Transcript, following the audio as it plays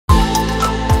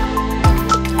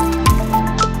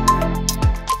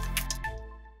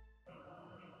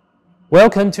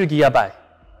Welcome to GIGABYTE.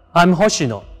 I'm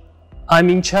Hoshino. I'm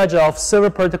in charge of server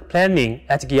product planning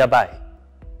at GIGABYTE.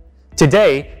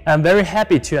 Today, I'm very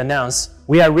happy to announce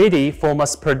we are ready for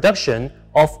mass production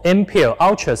of Ampere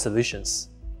Altra solutions.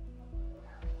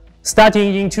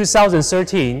 Starting in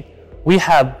 2013, we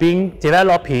have been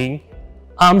developing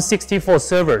ARM64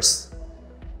 servers.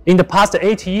 In the past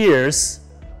 8 years,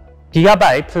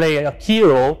 GIGABYTE played a key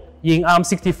role in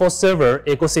ARM64 server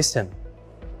ecosystem.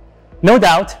 No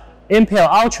doubt, Ampere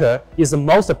Altra is the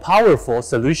most powerful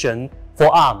solution for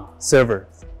ARM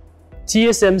servers.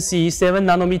 TSMC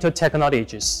 7nm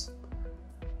technologies.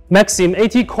 Maximum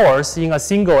 80 cores in a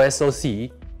single SoC,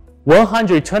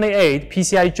 128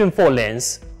 PCI Gen 4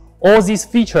 lanes. All these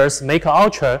features make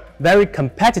Ultra very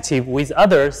competitive with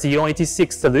other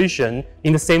C186 solutions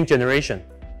in the same generation.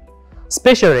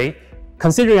 Especially,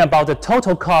 considering about the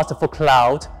total cost for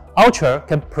cloud, Ultra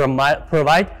can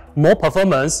provide more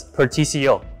performance per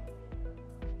TCO.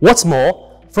 What's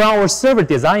more, from our server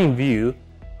design view,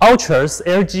 Ultra's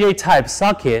LGA type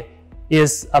socket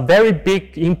is a very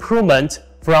big improvement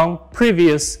from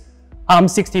previous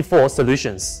ARM64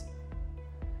 solutions.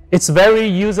 It's very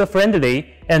user-friendly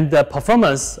and the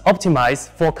performance optimized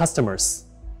for customers.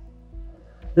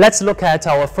 Let's look at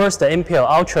our first Ampere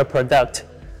Altra product.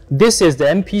 This is the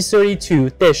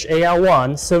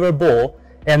MP32-AR1 server board,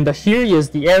 and here is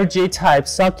the LGA type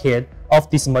socket of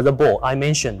this motherboard I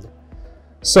mentioned.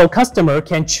 So customer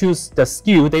can choose the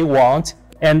SKU they want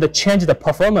and change the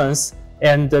performance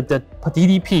and the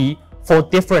DDP for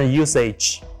different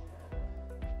usage.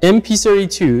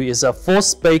 MP32 is a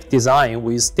full-spec design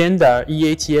with standard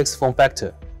eATX form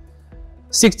factor.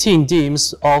 16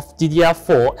 DIMMs of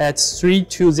DDR4 at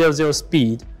 3200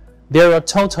 speed. There are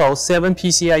total 7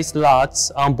 PCI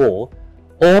slots on board.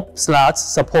 All slots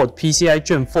support PCI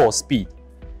Gen 4 speed.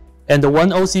 And one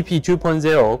OCP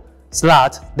 2.0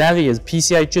 slot that is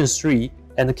PCI Gen 3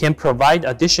 and can provide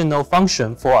additional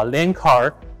function for a LAN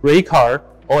card, RAID card,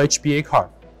 or HBA card.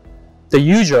 The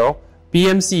usual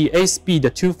BMC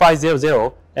 8-speed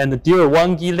 2500 and dual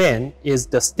 1GB LAN is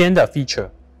the standard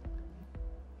feature.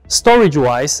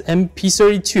 Storage-wise,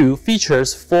 MP32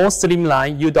 features 4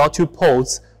 slimline U.2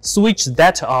 ports switch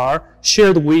that are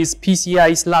shared with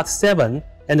PCI slot 7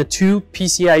 and 2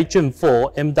 PCI Gen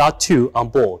 4 M.2 on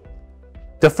board.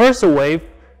 The first wave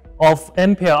of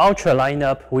Ampere Altra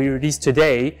lineup we released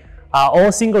today are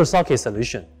all single-socket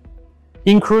solutions,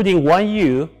 including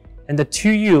 1U and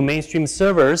 2U mainstream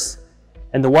servers,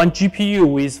 and 1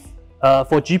 GPU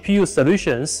for GPU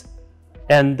solutions,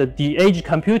 and the edge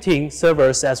computing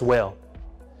servers as well.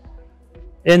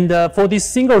 And for these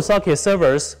single-socket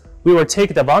servers, we will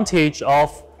take advantage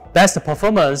of best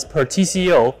performance per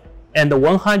TCO and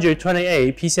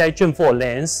 128 PCI Gen 4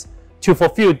 lanes to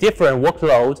fulfill different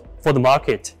workload for the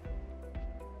market.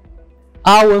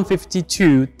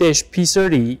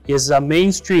 R152-P30 is a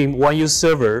mainstream 1U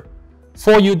server.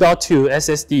 4 U.2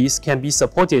 SSDs can be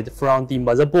supported from the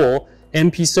motherboard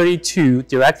MP32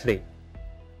 directly.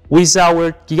 With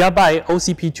our GIGABYTE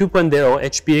OCP 2.0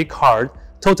 HBA card,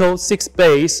 total 6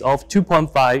 bays of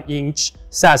 2.5-inch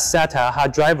SAS SATA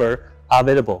hard driver are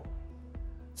available.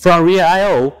 From rear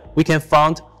I/O, we can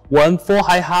find one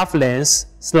 4-high half-length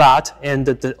slot and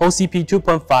the OCP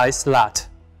 2.5 slot.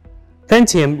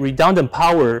 Pentium redundant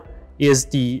power is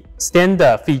the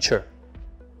standard feature.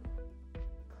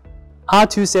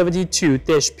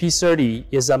 R272-P30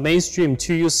 is a mainstream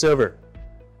 2U server.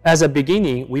 As a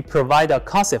beginning, we provide a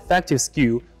cost-effective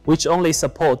SKU which only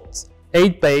supports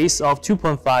 8 bays of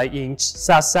 2.5-inch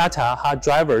SAS SATA hard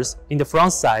drivers in the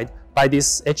front side by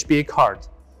this HBA card.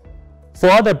 For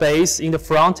other bays in the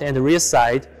front and rear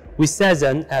side, we set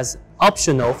them as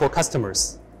optional for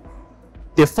customers.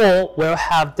 The 4 will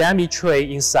have dummy tray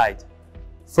inside.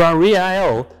 From rear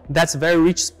I/O, that's very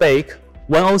rich spec,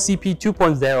 1 OCP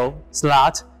 2.0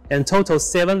 slot and total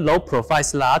 7 low-profile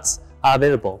slots are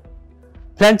available.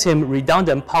 Pentium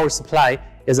redundant power supply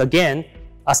is again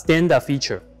a standard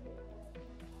feature.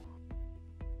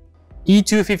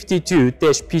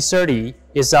 E252-P30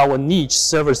 is our niche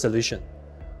server solution.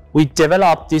 We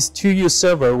developed this 2U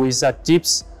server with a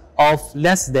depth of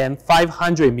less than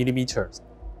 500 mm,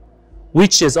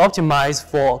 which is optimized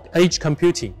for edge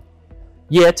computing,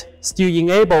 yet still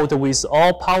enabled with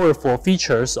all powerful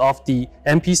features of the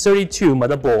MP32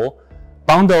 motherboard.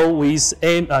 Bundled with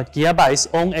GIGABYTE's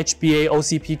own HBA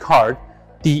OCP card,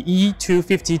 the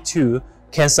E252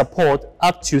 can support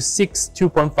up to 6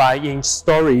 2.5-inch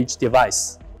storage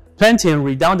devices. Pentium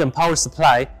redundant power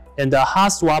supply and a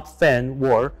hot swap fan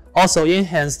wall also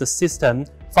enhance the system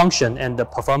function and the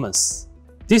performance.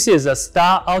 This is a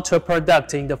Star Ultra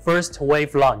product in the first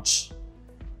wave launch.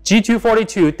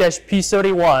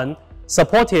 G242-P31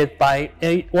 supported by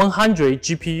A100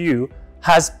 GPU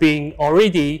has been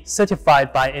already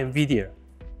certified by NVIDIA.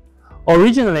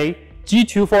 Originally,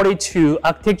 G242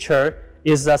 architecture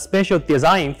is a special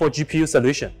design for GPU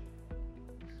solution.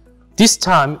 This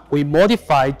time, we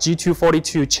modified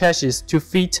G242 chassis to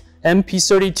fit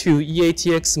MP32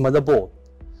 eATX motherboard.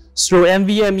 Through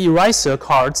NVMe riser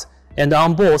cards and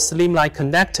onboard slimline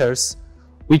connectors,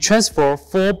 we transfer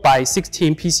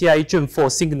 4x16 PCIe Gen 4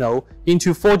 signal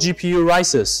into 4 GPU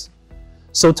risers,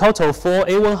 so total 4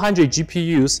 A100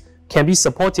 GPUs can be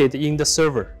supported in the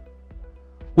server.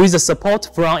 With the support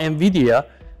from NVIDIA,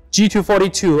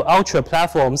 G242 Ultra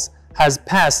platforms has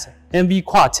passed NV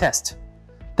Quad test.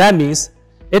 That means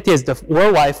it is the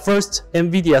worldwide first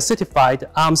NVIDIA certified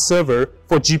ARM server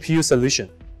for GPU solution.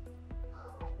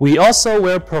 We also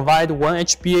will provide one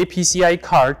HBA PCIe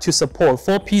card to support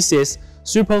 4 pieces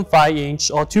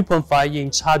 3.5-inch or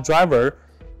 2.5-inch hard driver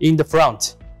in the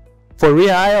front. For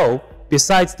rear I/O,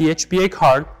 besides the HBA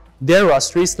card, there are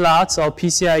 3 slots of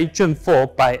PCIe Gen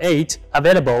 4x8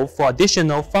 available for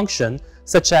additional functions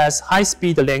such as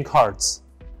high-speed LAN cards.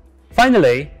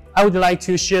 Finally, I would like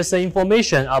to share some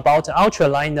information about Ultra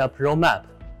lineup roadmap.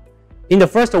 In the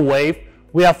first wave,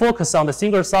 we are focused on the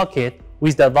single socket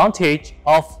with the advantage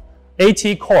of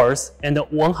 80 cores and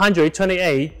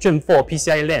 128 Gen 4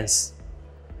 PCIe lanes.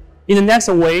 In the next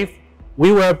wave,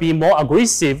 we will be more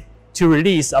aggressive to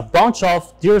release a bunch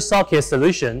of dual-socket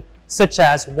solutions such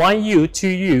as 1U,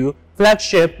 2U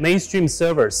flagship mainstream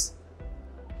servers,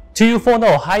 2U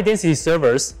 4-node high-density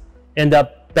servers, and the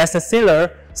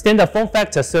bestseller standard form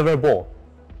factor server board.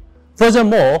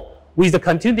 Furthermore, with the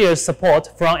continuous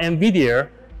support from NVIDIA,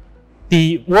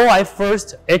 the worldwide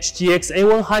first HGX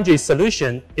A100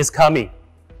 solution is coming.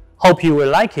 Hope you will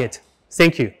like it.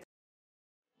 Thank you.